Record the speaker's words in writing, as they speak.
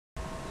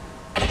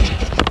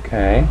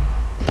Okay.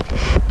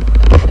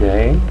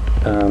 Today,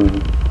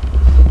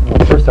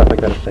 well, first off, I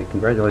gotta say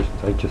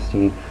congratulations,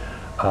 iJustine.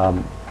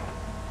 I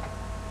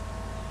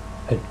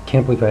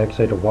can't believe I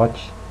actually had to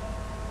watch.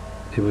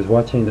 It was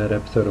watching that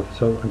episode of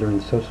during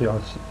the Socially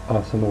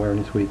Awesome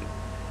Awareness Week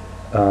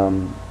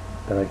that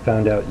I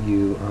found out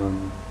you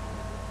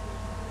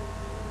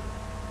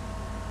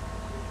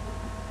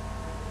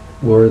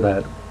were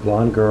that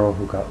blonde girl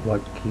who got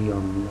lucky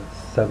on the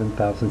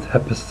 7,000th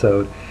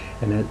episode,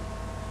 and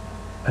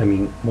I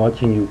mean,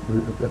 watching you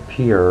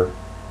appear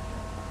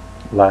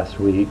last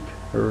week,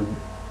 or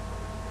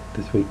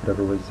this week,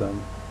 whatever, was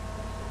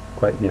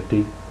quite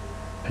nifty,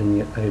 and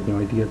yet I had no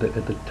idea that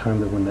at the time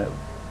that when that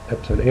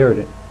episode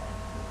aired,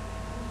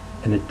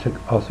 and it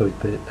took also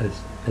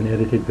an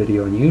edited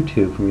video on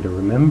YouTube for me to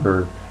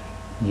remember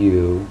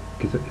you,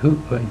 because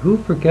who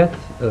forgets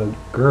a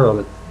girl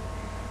that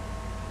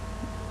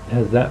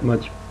has that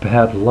much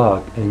bad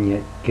luck and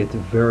yet gets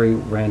very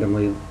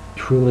randomly,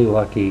 truly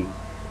lucky,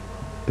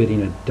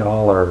 bidding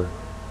 $1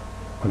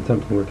 on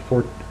something worth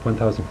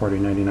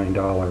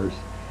 $1,499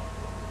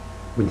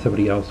 when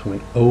somebody else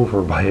went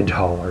over by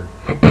 $1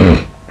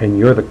 and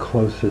you're the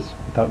closest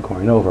without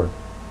going over.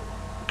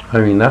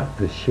 I mean, that's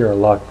the sheer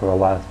luck for a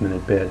last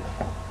minute bid.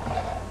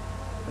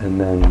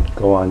 And then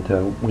go on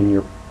to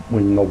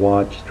win the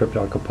watch, trip to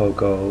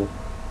Acapulco,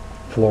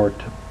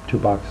 two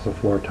boxes of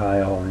floor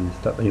tile and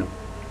stuff,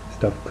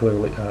 stuff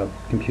clearly,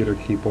 computer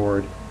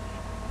keyboard,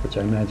 which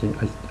I imagine,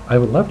 I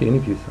would love to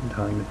interview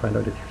sometime and find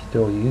out if you're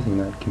still using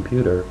that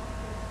computer,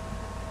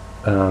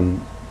 or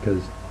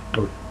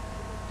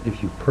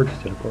if you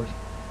purchased it, of course,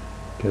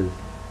 because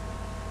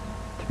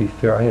to be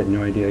fair, I had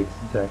no idea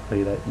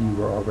exactly that you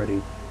were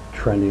already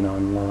trending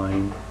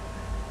online,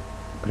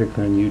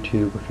 particularly on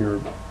YouTube, if you're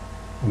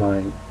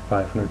my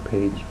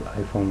 500-page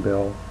iPhone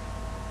bill.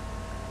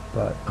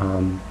 But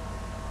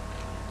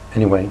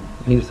anyway,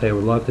 needless to say, I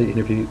would love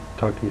to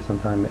talk to you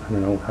sometime. I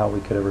don't know how we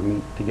could ever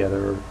meet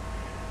together, or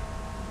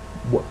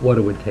what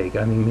it would take.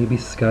 I mean, maybe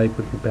Skype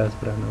would be best,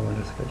 but I don't know when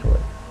to schedule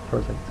it, as far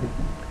as I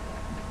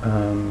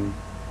can see.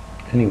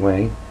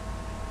 Anyway,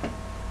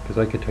 because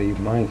I could tell you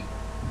my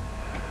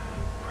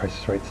Price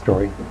is Right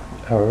story.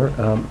 However,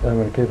 I'm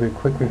going to give you a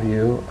quick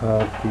review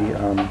of the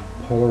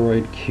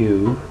Polaroid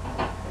Cube.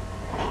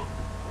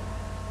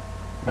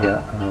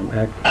 Yeah,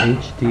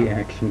 HD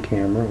action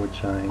camera,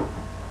 which I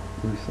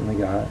recently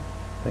got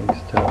thanks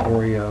to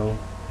Oreo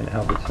and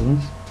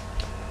Albertsons.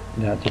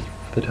 Now, just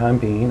for the time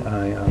being,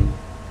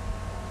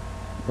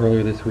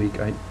 earlier this week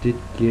I did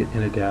get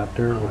an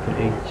adapter with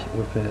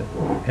an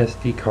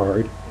SD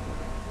card,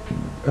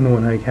 and the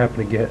one I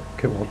happened to get,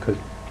 well, because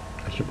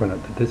I should point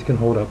out that this can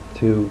hold up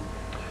to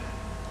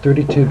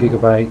 32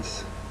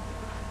 gigabytes,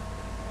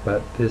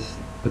 but the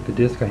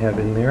disc I have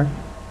in there,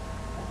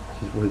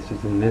 which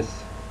is in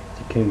this,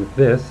 it came with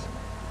this.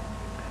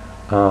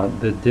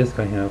 The disc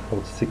I have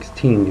holds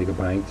 16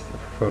 gigabytes for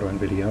photo and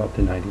video, up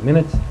to 90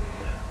 minutes.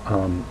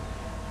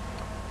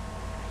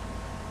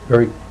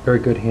 Very, very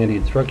good, handy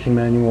instruction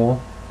manual,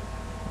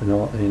 in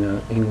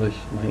English,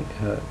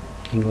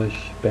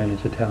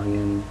 Spanish,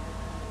 Italian.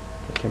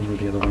 I can't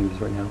remember the other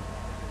languages right now.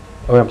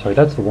 Oh, I'm sorry,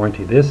 that's the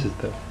warranty. This is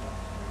the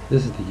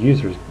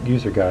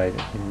user guide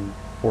in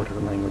 4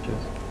 different languages.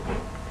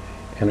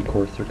 And of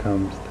course, there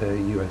comes the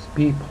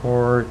USB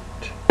port.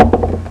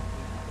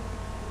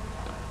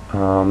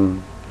 Of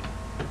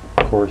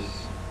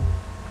course,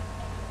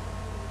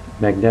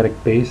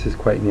 magnetic base is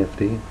quite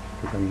nifty,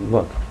 because I mean,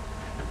 look.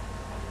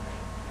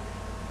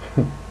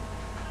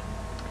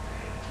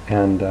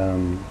 And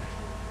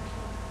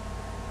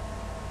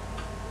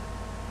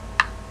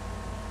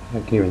I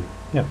can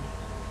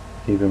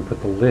even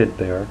put the lid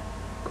there. Of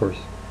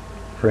course,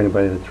 for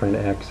anybody that's trying to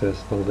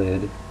access the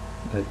lid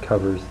that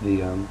covers the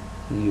you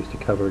use to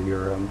cover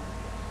your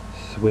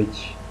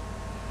switch,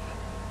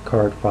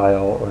 card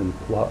file, and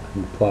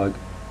plug,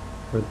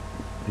 or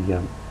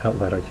the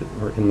outlet,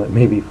 or inlet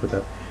maybe for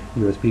the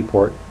USB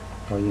port.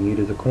 All you need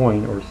is a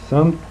coin or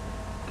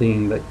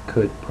something that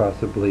could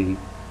possibly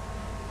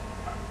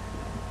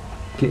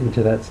get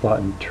into that slot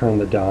and turn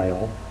the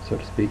dial, so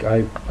to speak.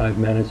 I've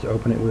managed to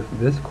open it with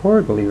this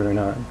cord, believe it or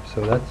not.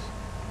 So that's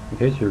in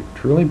case you're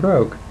truly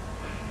broke,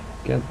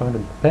 can't find a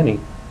penny. You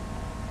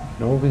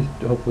can always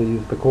hopefully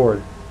use the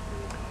cord.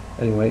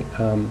 Anyway,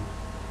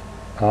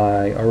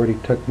 I already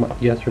took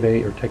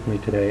yesterday, or technically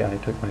today, I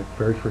took my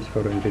very first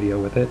photo and video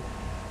with it.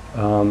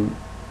 I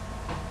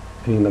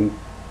mean, the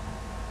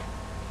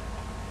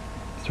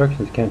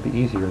instructions can't be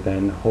easier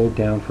than hold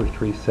down for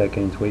 3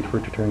 seconds, wait for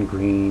it to turn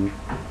green,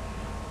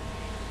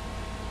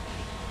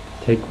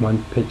 take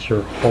one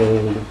picture,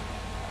 hold,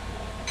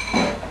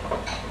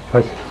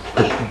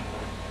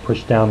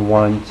 push down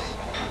once,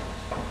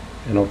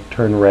 and it'll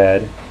turn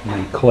red, and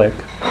then click,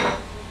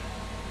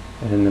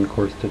 and then of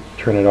course to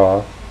turn it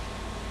off,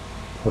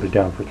 hold it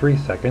down for 3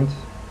 seconds,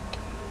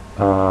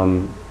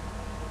 and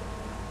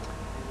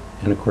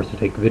of course to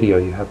take video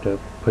you have to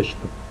push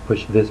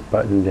this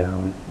button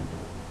down,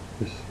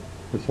 this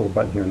little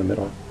button here in the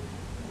middle.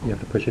 You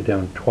have to push it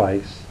down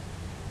twice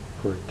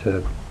for it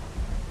to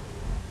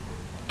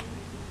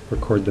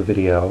record the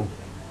video.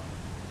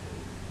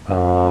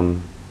 Of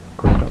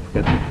course, don't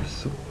forget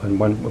this. And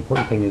one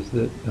important thing is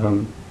that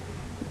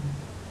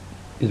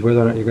is whether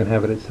or not you're going to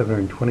have it at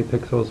 720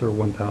 pixels or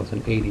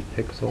 1080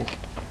 pixels.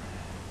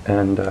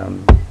 And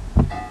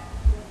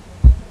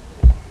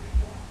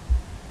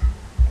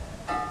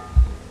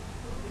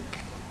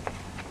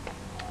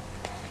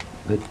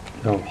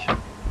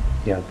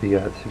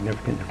the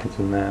significant difference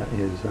in that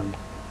is,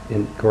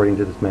 according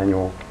to this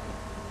manual,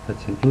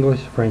 that's in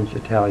English, French,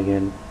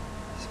 Italian,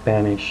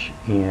 Spanish,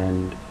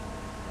 and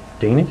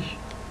Danish.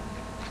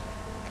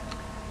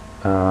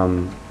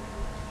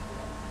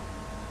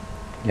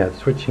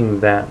 Switching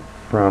that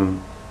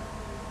from,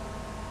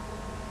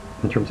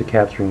 in terms of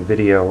capturing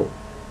video,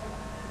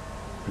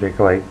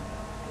 particularly,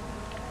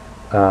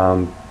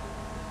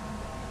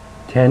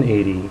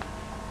 1080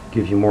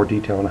 gives you more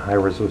detail in a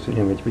high-resolution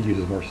image, but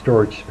uses more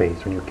storage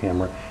space on your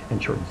camera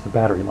and shortens the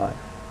battery life.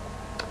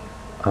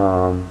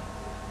 Of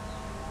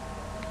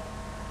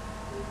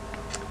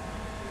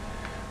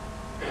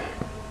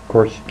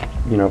course,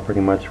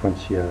 pretty much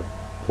once you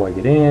plug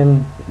it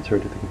in,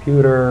 insert it to the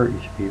computer, you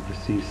should be able to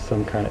see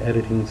some kind of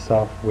editing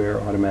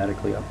software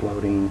automatically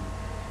uploading,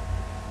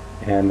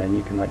 and then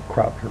you can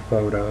crop your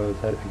photos,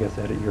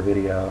 edit your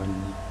video.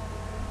 And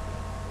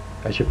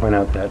I should point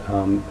out that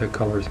the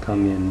colors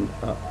come in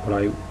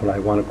what I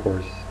want, of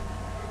course.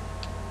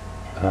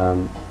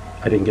 I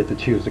didn't get to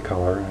choose the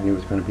color. I knew it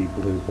was going to be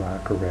blue,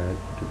 black, or red.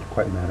 It didn't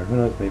quite matter. Who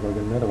knows, maybe I'll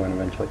get another one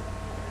eventually.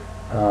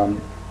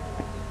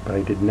 But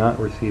I did not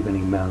receive any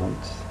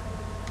mounts.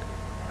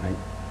 I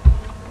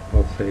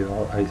will say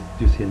I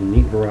do see a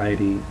neat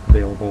variety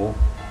available.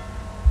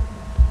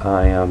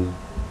 I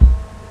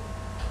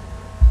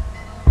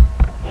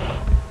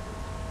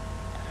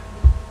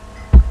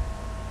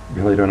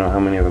really don't know how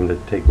many of them to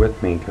take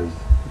with me, because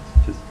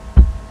it's just,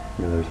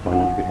 there's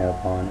one you could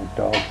have on a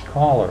dog's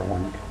collar,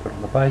 one you could put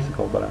on a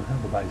bicycle, but I don't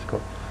have a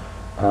bicycle.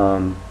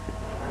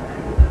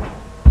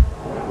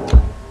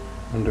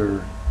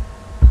 Under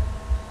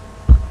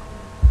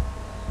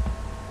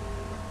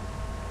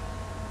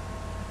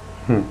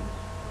I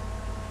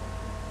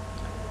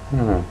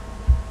don't know.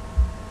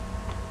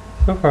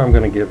 So far I'm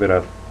going to give it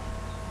a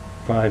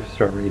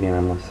 5-star rating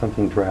unless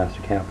something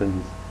drastic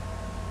happens.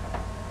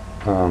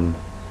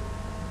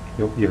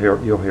 You'll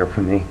hear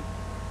from me.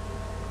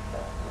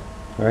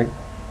 All right.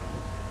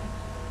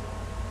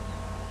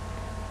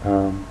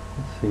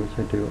 Let's see what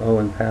I do.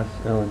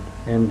 And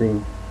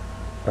ending.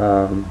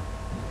 Let's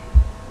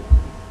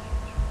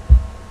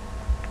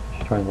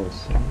try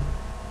this.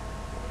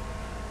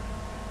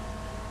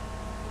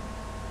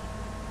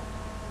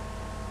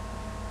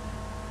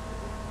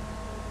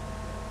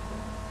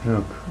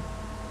 Oh.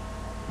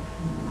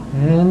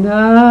 And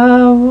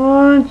I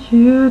want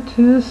you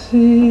to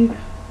see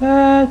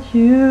that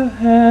you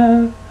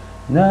have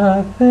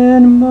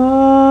nothing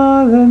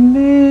more than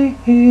me,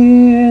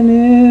 and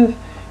if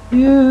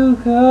you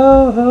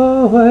go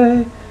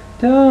away,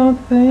 don't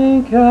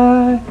think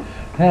I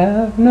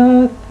have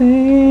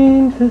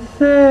nothing to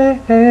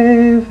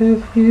save.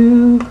 If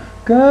you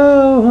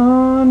go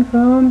on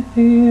from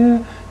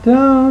here,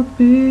 don't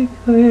be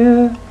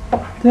clear,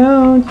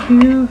 don't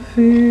you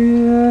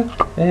fear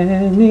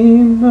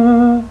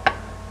anymore,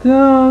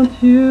 don't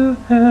you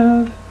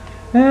have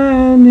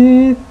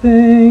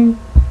anything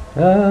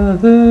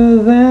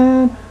other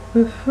than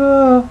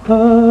before.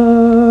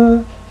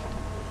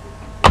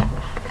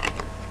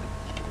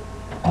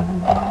 I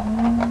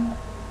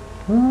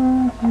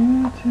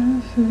want you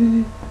to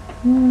see.